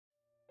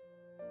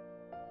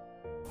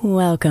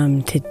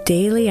Welcome to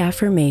Daily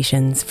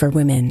Affirmations for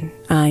Women.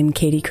 I'm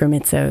Katie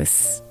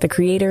Kremitzos, the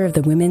creator of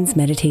the Women's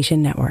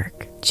Meditation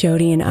Network.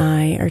 Jody and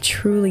I are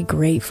truly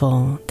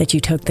grateful that you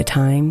took the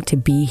time to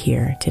be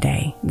here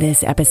today.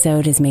 This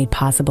episode is made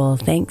possible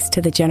thanks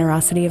to the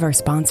generosity of our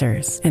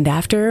sponsors. And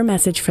after a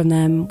message from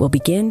them, we'll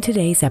begin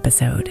today's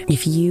episode.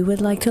 If you would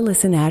like to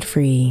listen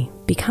ad-free,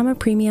 become a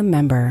premium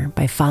member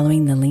by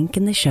following the link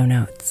in the show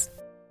notes.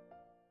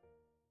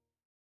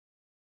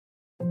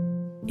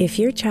 If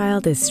your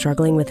child is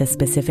struggling with a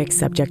specific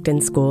subject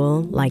in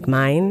school, like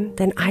mine,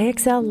 then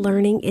IXL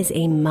learning is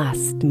a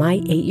must. My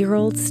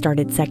 8-year-old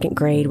started second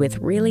grade with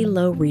really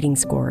low reading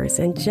scores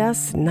and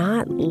just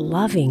not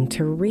loving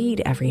to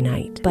read every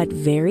night. But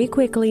very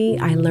quickly,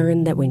 I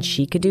learned that when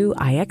she could do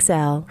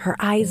IXL, her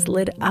eyes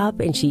lit up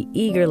and she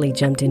eagerly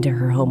jumped into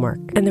her homework.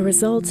 And the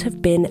results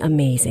have been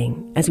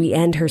amazing. As we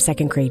end her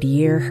second grade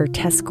year, her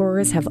test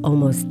scores have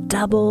almost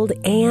doubled,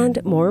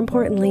 and more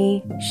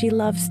importantly, she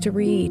loves to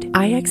read.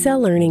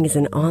 IXL Learning is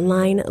an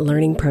online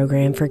learning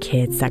program for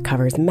kids that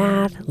covers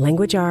math,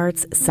 language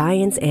arts,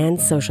 science, and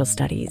social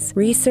studies.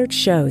 Research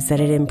shows that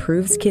it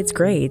improves kids'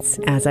 grades,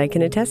 as I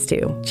can attest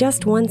to.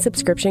 Just one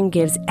subscription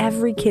gives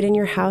every kid in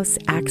your house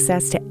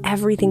access to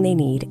everything they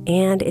need,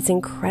 and it's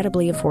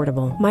incredibly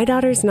affordable. My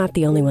daughter's not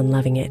the only one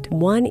loving it.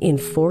 1 in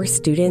 4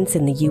 students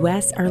in the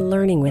U.S. are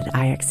learning with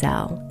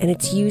IXL, and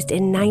it's used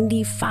in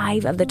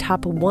 95 of the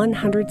top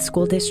 100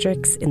 school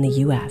districts in the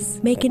U.S.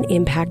 Make an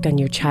impact on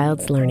your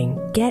child's learning.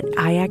 Get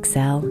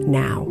IXL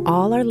now.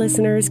 All our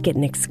listeners get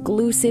an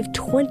exclusive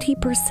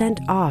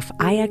 20% off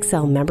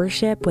IXL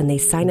membership when they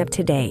sign up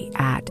today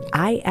at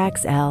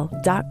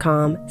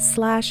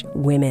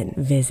IXL.com/women.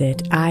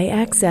 Visit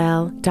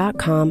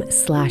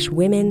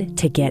IXL.com/women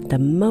to get the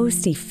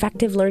most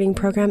effective learning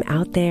program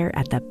out there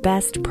at the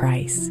best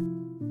price.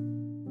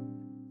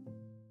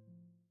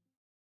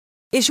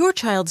 Is your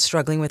child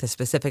struggling with a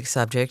specific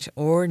subject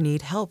or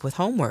need help with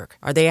homework?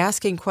 Are they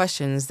asking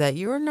questions that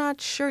you're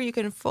not sure you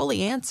can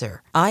fully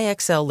answer?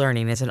 IXL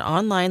Learning is an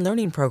online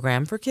learning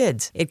program for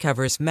kids. It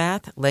covers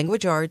math,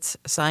 language arts,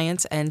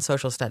 science, and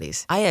social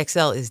studies.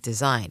 IXL is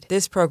designed.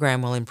 This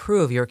program will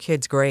improve your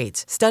kids'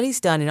 grades.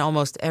 Studies done in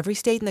almost every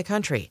state in the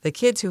country. The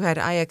kids who had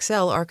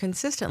IXL are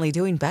consistently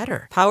doing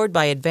better. Powered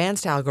by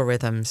advanced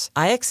algorithms,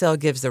 IXL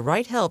gives the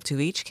right help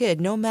to each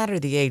kid no matter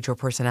the age or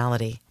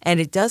personality. And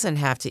it doesn't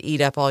have to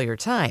eat up all your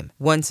time.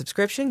 One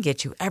subscription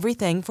gets you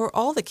everything for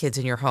all the kids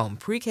in your home,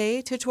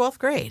 pre-K to 12th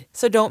grade.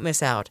 So don't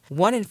miss out.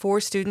 1 in 4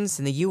 students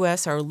in the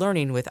U.S. are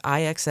learning with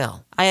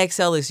IXL.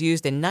 IXL is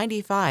used in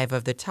 95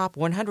 of the top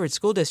 100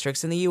 school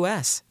districts in the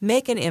U.S.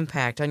 Make an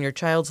impact on your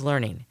child's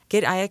learning.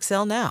 Get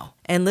IXL now.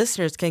 And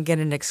listeners can get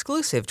an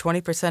exclusive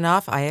 20%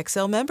 off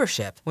IXL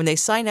membership when they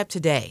sign up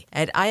today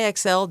at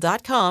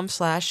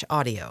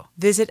IXL.com/audio.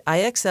 Visit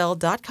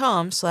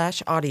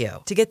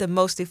IXL.com/audio to get the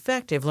most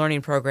effective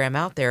learning program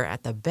out there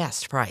at the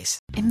best price.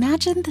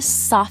 Imagine the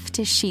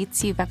softest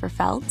sheets you've ever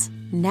felt.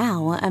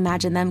 Now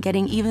imagine them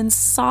getting even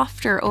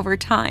softer over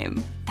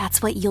time.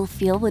 That's what you'll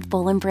feel with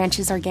Boll &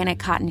 Branch's organic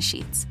cotton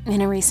sheets. In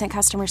a recent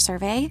customer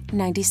survey,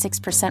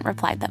 96%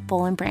 replied that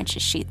Boll &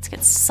 Branch's sheets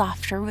get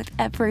softer with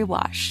every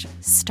wash.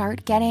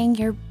 Start getting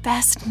your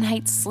best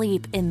night's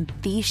sleep in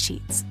these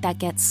sheets that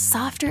get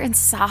softer and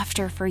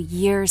softer for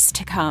years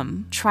to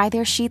come. Try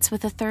their sheets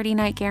with a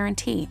 30-night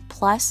guarantee,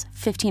 plus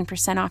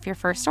 15% off your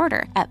first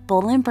order at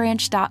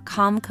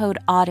bollandbranch.com code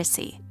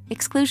Odyssey.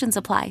 Exclusions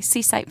apply.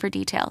 See site for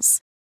details.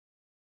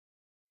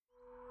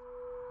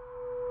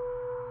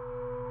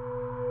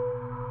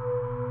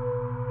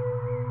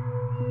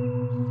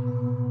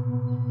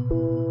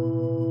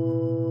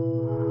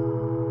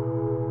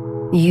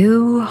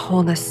 You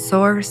hold a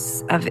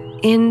source of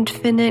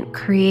infinite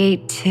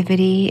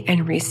creativity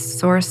and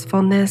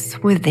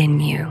resourcefulness within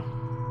you.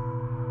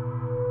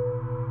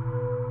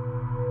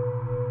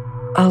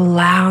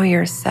 Allow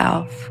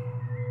yourself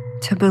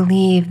to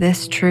believe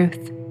this truth.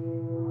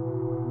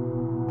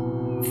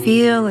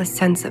 Feel a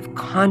sense of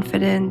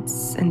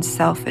confidence and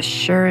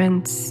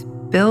self-assurance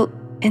built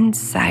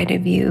inside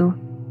of you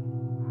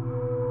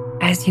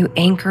as you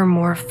anchor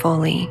more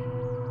fully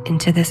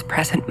into this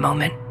present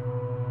moment.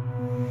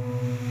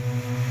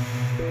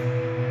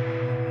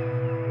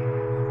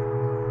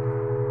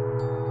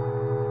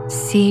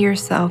 See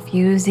yourself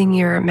using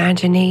your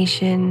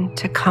imagination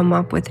to come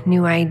up with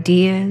new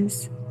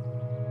ideas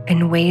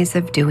and ways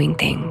of doing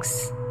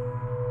things.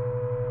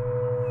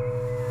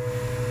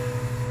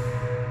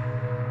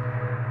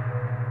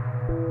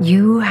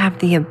 You have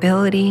the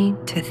ability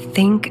to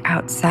think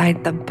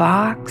outside the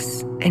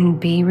box and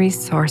be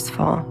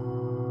resourceful.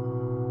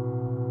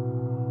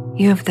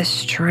 You have the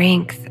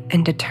strength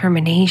and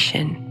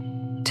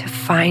determination to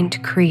find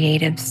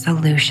creative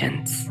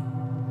solutions.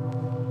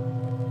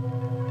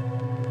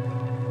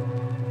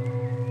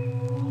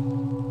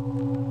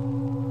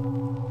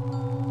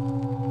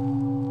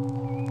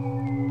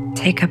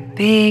 Take a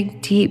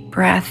big, deep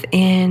breath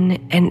in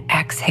and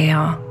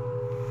exhale,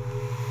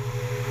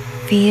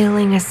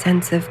 feeling a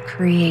sense of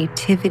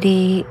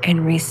creativity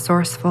and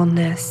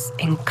resourcefulness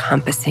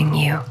encompassing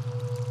you.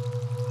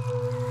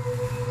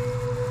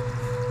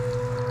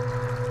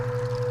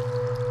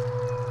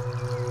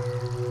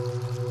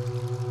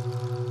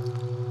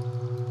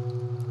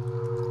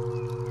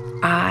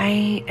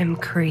 I am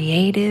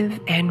creative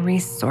and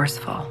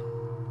resourceful.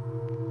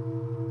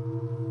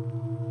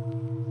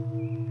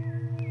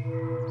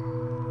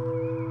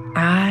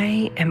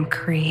 I am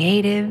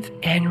creative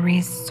and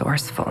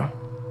resourceful.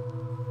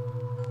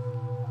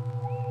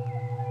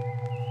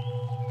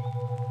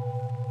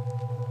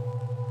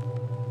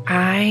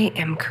 I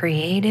am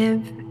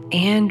creative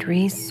and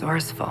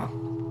resourceful.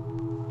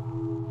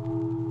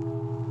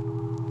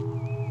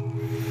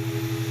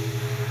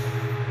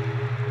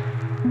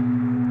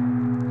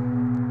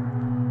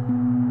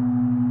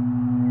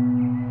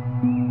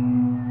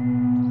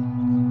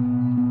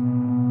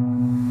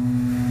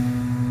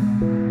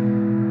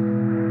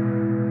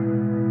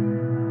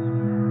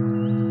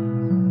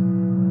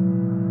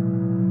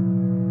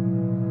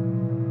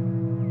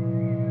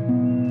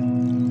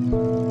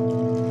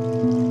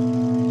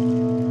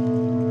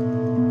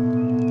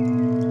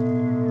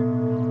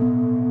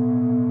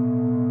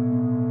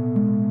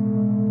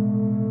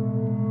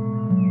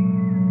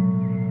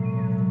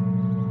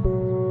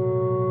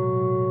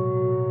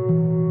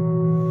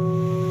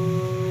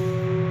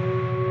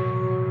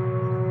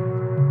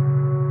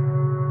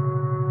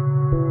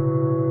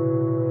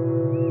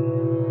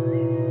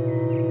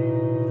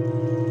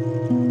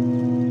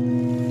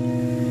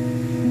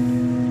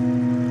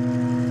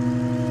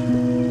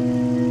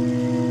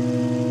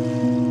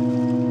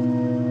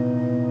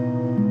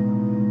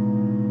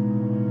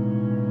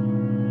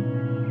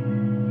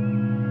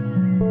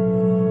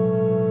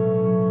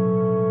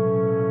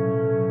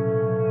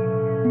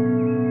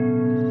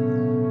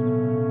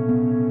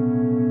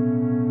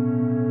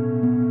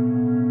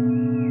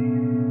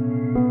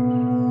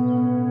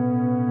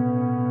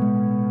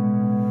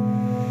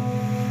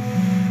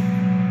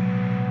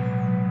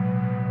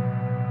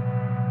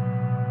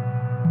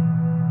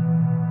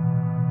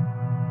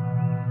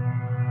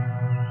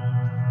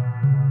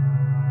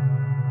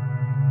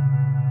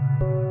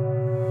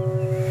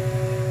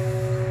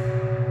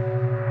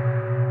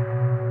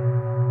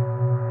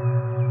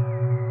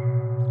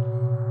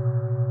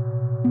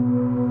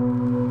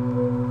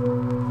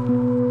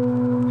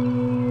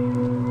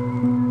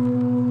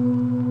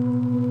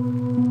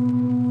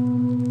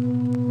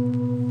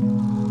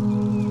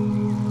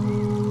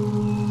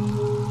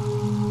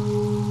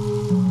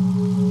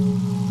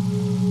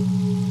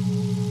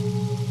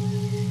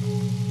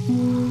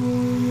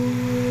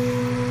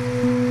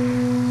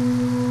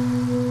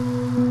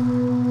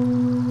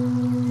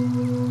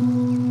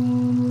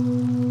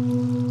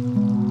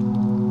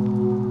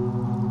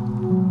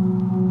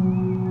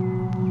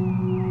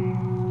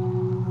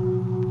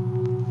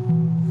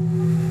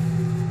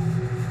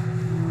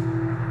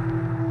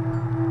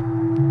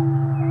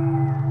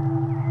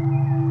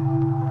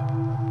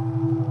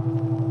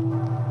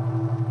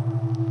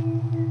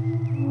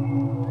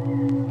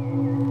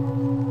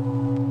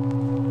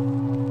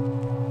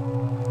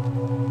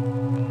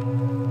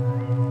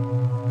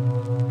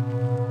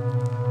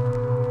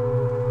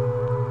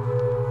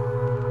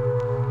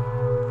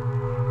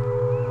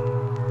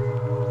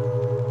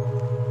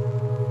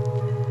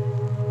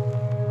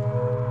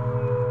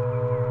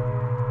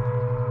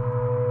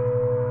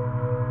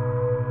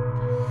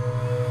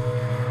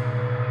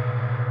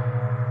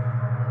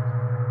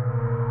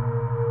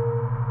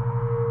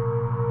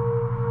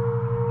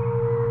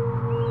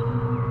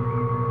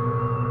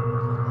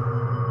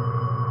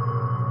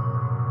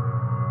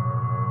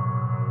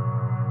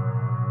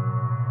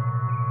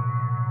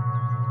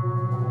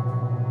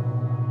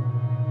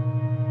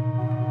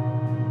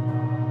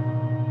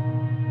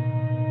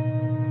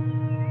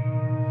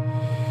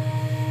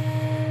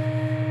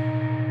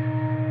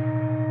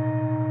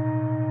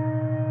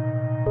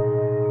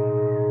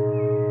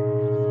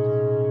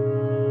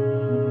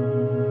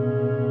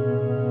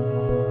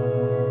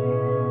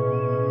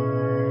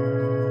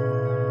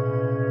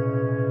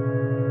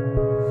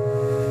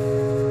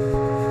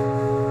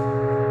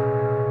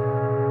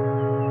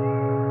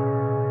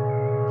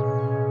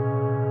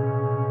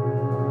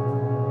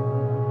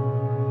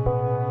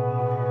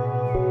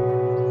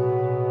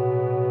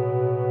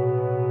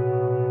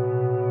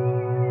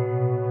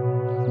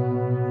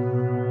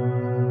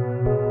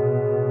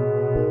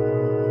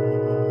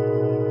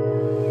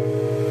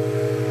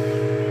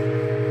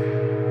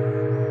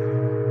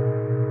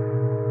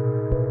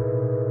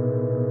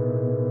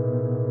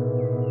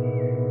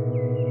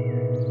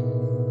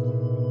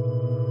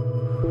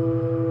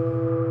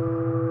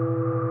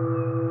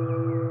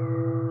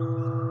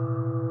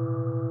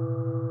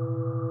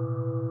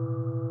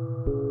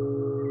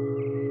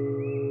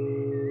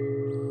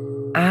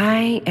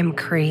 I am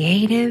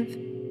creative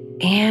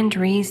and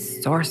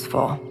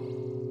resourceful.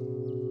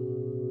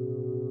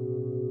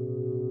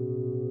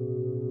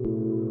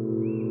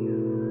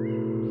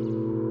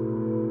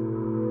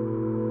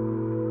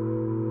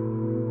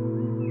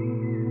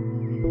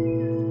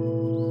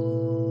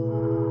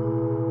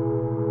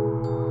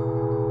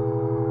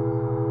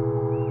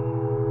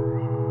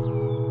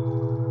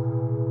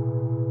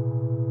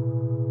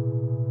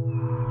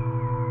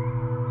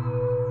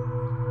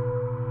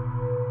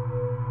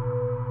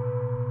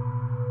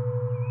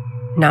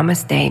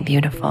 Namaste,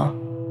 beautiful.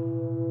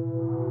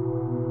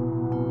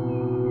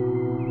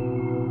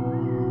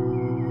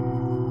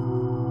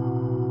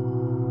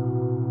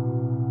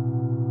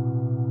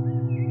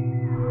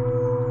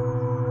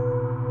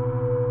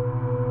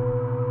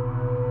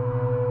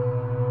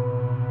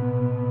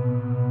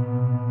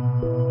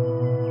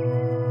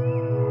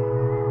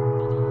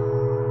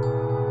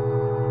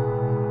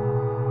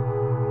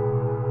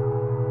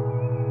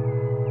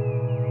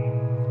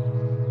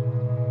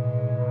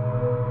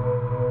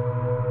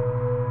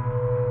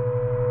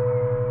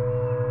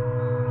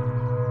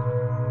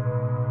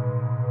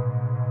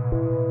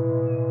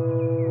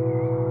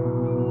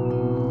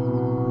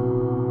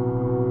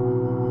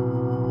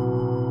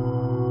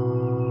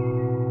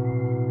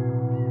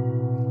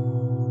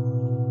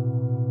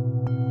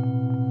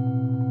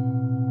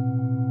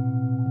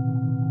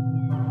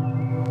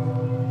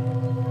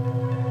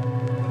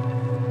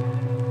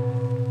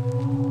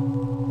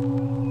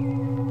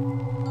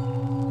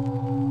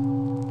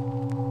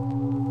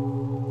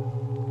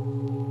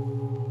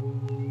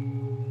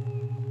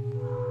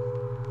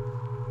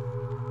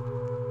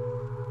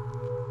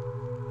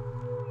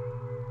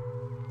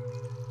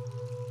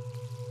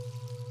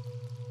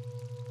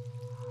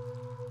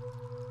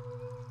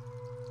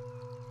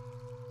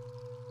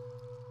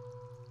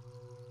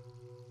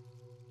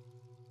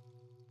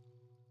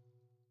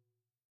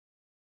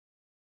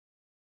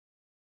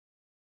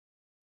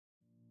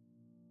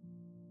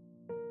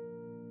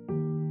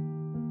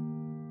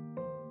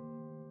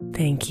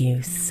 Thank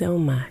you so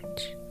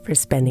much for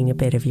spending a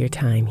bit of your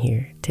time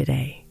here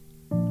today.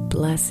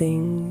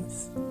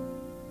 Blessings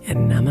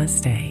and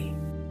namaste.